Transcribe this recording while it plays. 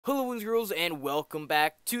Hello boys and girls and welcome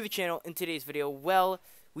back to the channel. In today's video,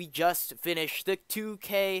 we just finished the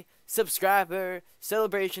 2K subscriber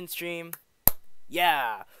celebration stream.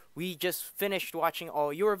 Yeah, we just finished watching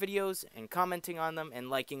all your videos and commenting on them and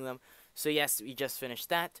liking them. So yes, we just finished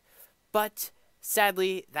that. But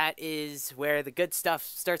sadly, that is where the good stuff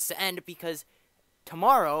starts to end, because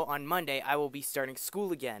tomorrow, on Monday, I will be starting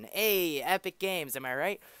school again. Hey, Epic Games, am I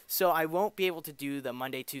right? So I won't be able to do the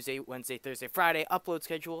Monday, Tuesday, Wednesday, Thursday, Friday upload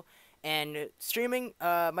schedule, and streaming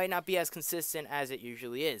might not be as consistent as it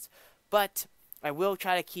usually is. But I will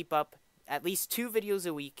try to keep up at least 2 videos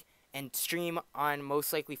a week and stream on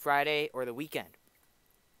most likely Friday or the weekend.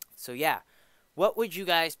 So yeah, what would you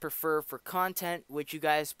guys prefer for content? Would you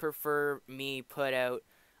guys prefer me put out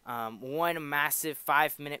one massive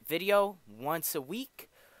 5-minute video once a week,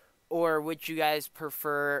 or would you guys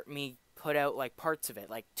prefer me put out like parts of it,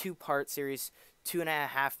 like 2-part series,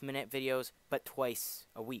 2.5-minute videos, but twice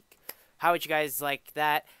a week? How would you guys like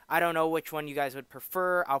that? I don't know which one you guys would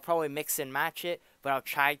prefer. I'll probably mix and match it, but I'll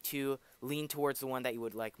try to lean towards the one that you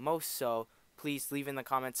would like most. So please leave in the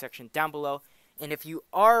comment section down below. And if you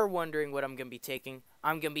are wondering what I'm going to be taking,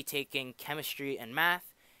 I'm going to be taking chemistry and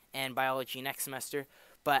math and biology next semester.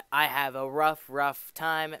 But I have a rough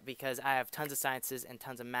time because I have tons of sciences and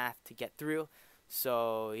tons of math to get through.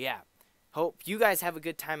 So yeah, hope you guys have a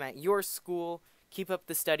good time at your school. Keep up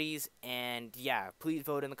the studies, and yeah, please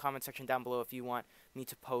vote in the comment section down below if you want me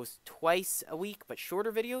to post twice a week but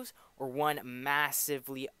shorter videos, or one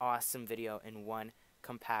massively awesome video in one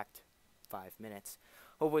compact 5 minutes.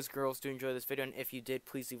 Hope boys and girls do enjoy this video, and if you did,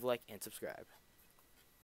 please leave a like and subscribe.